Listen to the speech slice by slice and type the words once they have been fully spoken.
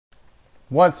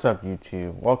What's up,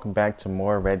 YouTube? Welcome back to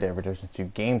more Red Dead Redemption 2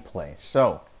 gameplay.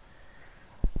 So,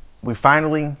 we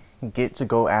finally get to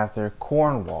go after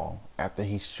Cornwall after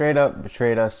he straight up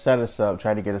betrayed us, set us up,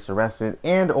 tried to get us arrested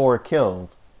and or killed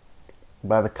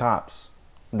by the cops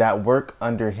that work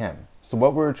under him. So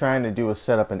what we were trying to do was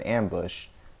set up an ambush,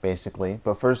 basically.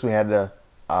 But first we had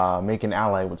to make an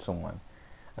ally with someone.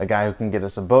 A guy who can get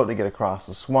us a boat to get across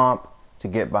the swamp to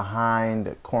get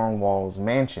behind Cornwall's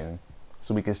mansion,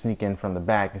 so we can sneak in from the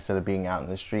back instead of being out in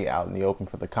the street, out in the open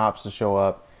for the cops to show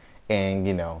up and,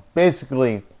 you know,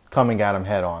 basically coming at him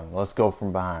head on. Let's go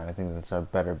from behind. I think that's a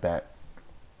better bet.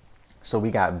 So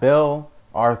we got Bill,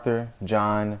 Arthur,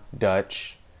 John,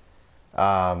 Dutch,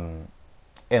 and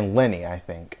Lenny, I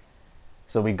think.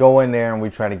 So we go in there and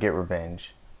we try to get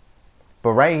revenge.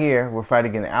 But right here, we're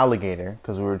fighting an alligator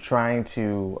because we were trying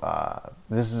to,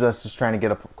 this is us just trying to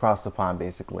get up across the pond,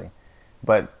 basically.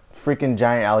 But freaking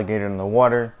giant alligator in the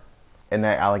water, and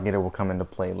that alligator will come into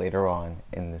play later on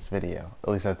in this video. At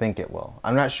least I think it will.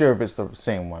 I'm not sure if it's the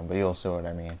same one, but you'll see what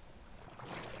I mean.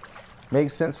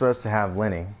 Makes sense for us to have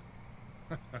Lenny.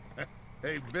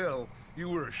 Hey, Bill, you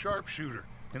were a sharpshooter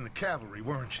in the cavalry,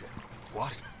 weren't you?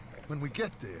 What? When we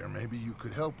get there, maybe you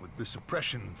could help with the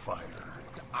suppression fire.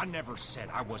 I never said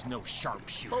I was no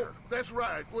sharpshooter. Oh, that's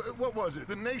right. What was it?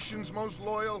 The nation's most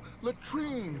loyal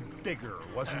latrine digger,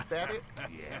 wasn't that it?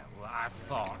 Yeah, well, I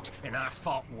fought, and I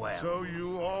fought well. So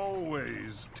you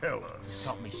always tell us.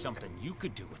 Taught me something you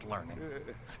could do with learning.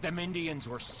 Them Indians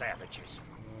were savages.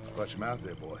 Watch your mouth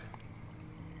there, boy.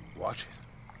 Watch it.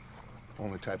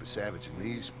 Only type of savage in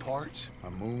these parts are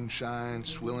moonshine,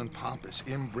 swilling, pompous,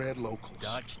 inbred locals.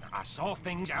 Dutch, I saw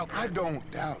things out there. I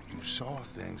don't doubt you saw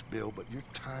things, Bill, but your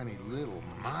tiny little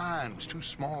mind was too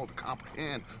small to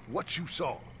comprehend what you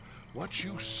saw. What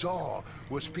you saw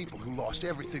was people who lost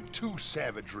everything to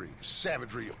savagery.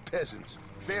 Savagery of peasants.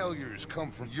 Failures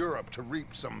come from Europe to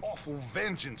reap some awful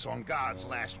vengeance on God's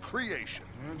last creation.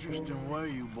 Interesting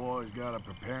way you boys got up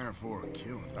preparing for a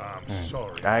killing. I'm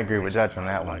sorry. I agree with Dutch on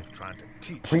that one. Life trying to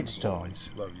teach Preach you to him.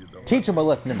 boys. Love you, though. Teach him a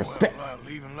lesson in respect.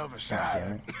 Leaving love God aside.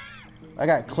 damn it. I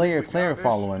got Claire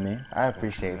following me. I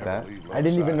appreciate that. I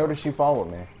didn't even notice she followed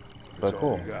me. But That's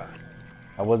all cool. you got.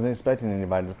 I wasn't expecting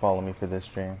anybody to follow me for this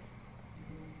stream.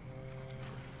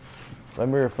 Let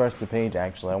me refresh the page,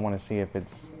 actually. I want to see if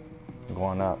it's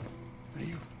going up.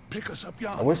 You pick us up, I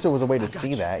young. wish there was a way to I got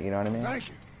see you. that, you know what I mean? Thank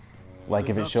you. Like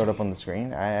if it showed up on the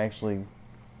screen. I actually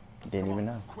didn't even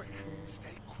know.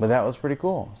 But that was pretty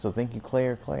cool. So thank you,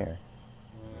 Claire.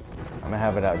 I'm gonna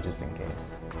have it out just in case.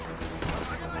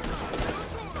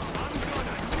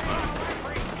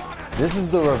 This is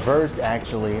the reverse,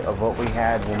 actually, of what we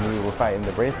had when we were fighting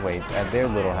the Braithwaites at their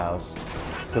little house.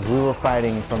 Because we were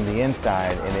fighting from the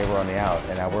inside and they were on the out,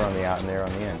 and now we're on the out and they're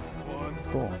on the in. It's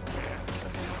cool.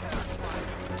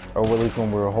 Or at least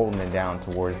when we were holding it down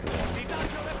towards the end.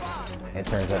 It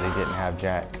turns out they didn't have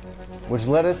Jack. Which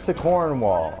led us to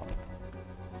Cornwall.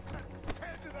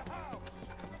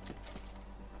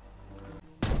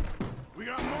 We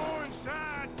got more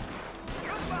inside.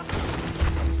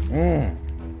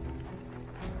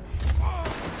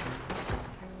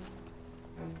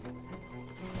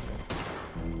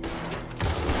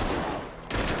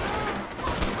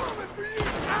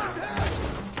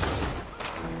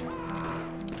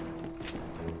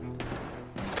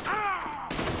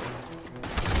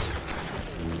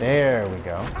 There we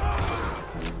go.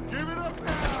 Give it up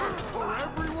now, or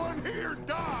everyone here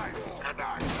dies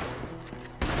tonight.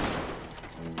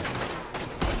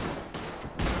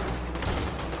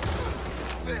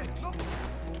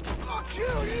 I'll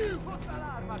kill you.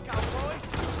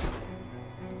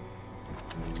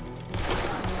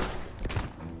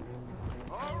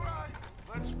 All right,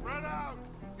 let's spread out.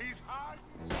 He's hiding.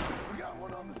 We got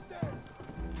one on the stairs.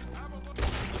 Have a look.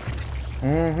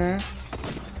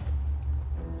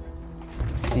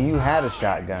 See, you had a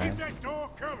shotgun. Keep that door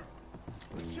covered.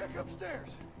 Let's check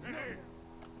upstairs. Hey,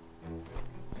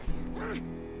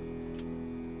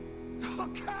 Oh,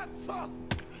 cats!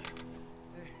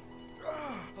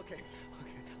 Okay.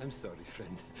 I'm sorry,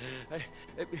 friend.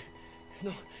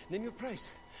 No, name your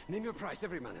price. Name your price.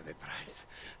 Every man have a price.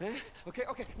 Eh? Okay.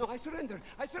 No, I surrender.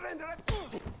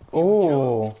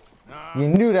 Oh, you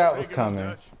knew that was take him, coming.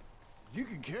 Dutch. You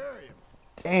can carry him.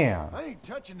 Damn. I ain't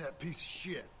touching that piece of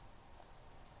shit.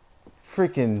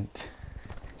 Freaking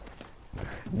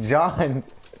John.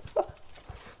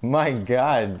 My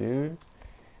God, dude.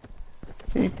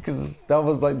 That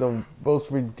was like the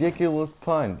most ridiculous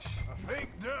punch. I think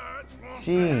Dutch wants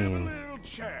to have a Jeez. little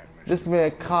chat. This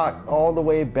man cocked all the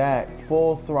way back,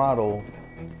 full throttle,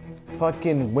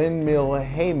 fucking windmill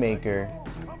haymaker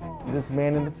this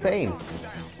man in the face.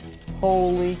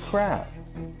 Holy crap.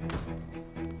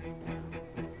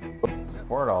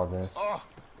 Support all this. Oh,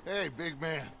 hey, big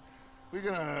man. We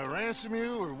gonna ransom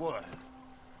you or what?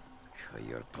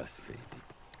 You're pathetic.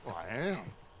 Well, I am.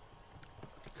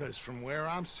 Because from where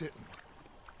I'm sitting,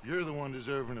 you're the one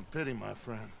deserving of pity, my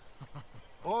friend.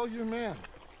 All your men,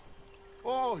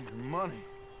 all your money,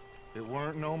 it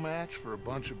weren't no match for a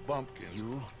bunch of bumpkins.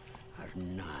 You are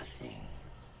nothing.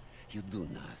 You do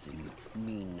nothing. You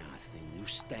mean nothing. You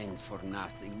stand for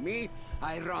nothing. Me,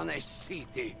 I run a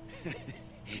city.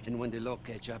 And when the law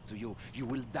catch up to you, you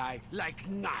will die like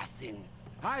nothing.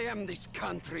 I am this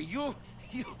country. You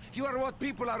are what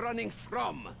people are running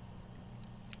from.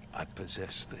 I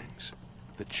possess things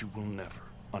that you will never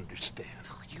understand.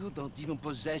 You don't even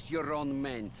possess your own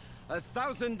men.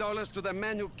 $1,000 to the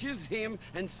man who kills him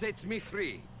and sets me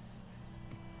free.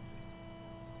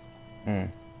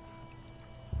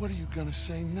 What are you gonna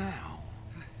say now?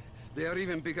 They are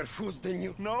even bigger fools than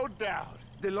you. No doubt.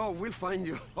 The law will find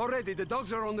you. Already, the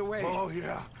dogs are on the way. Oh,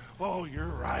 yeah. Oh, you're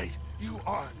right. You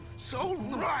are so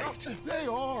right. They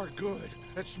are good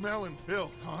at smelling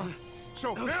filth, huh?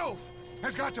 So filth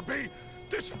has got to be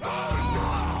disposed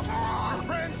of. Your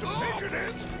friends, the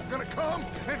patrons, gonna come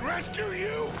and rescue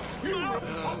you. You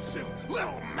repulsive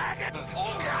little maggot.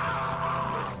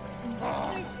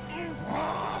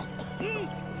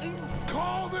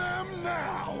 Call them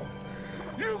now.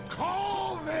 You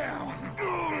call them.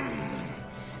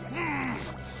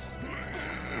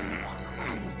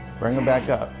 Bring him back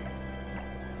up.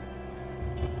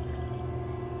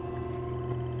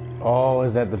 Oh,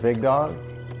 is that the big dog?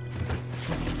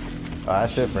 Oh,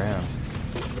 that's it for him.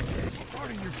 Part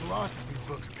of your philosophy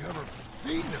books cover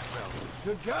feeding a fella.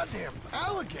 The goddamn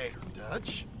alligator,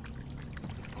 Dutch.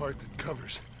 Part that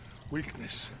covers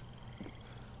weakness.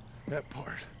 That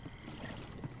part.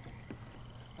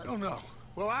 I don't know.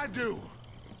 Well, I do.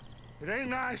 It ain't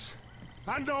nice.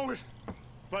 I know it.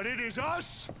 But it is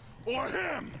us or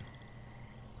him.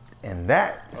 And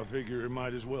that's I figure it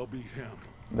might as well be him.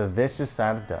 the vicious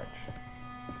side of Dutch.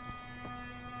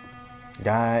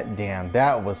 God damn,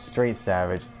 that was straight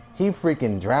savage. He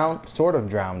freaking sort of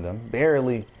drowned him,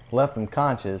 barely left him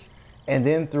conscious, and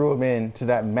then threw him into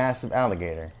that massive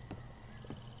alligator.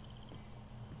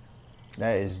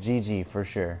 That is GG for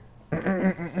sure.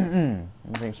 Let me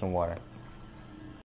drink some water.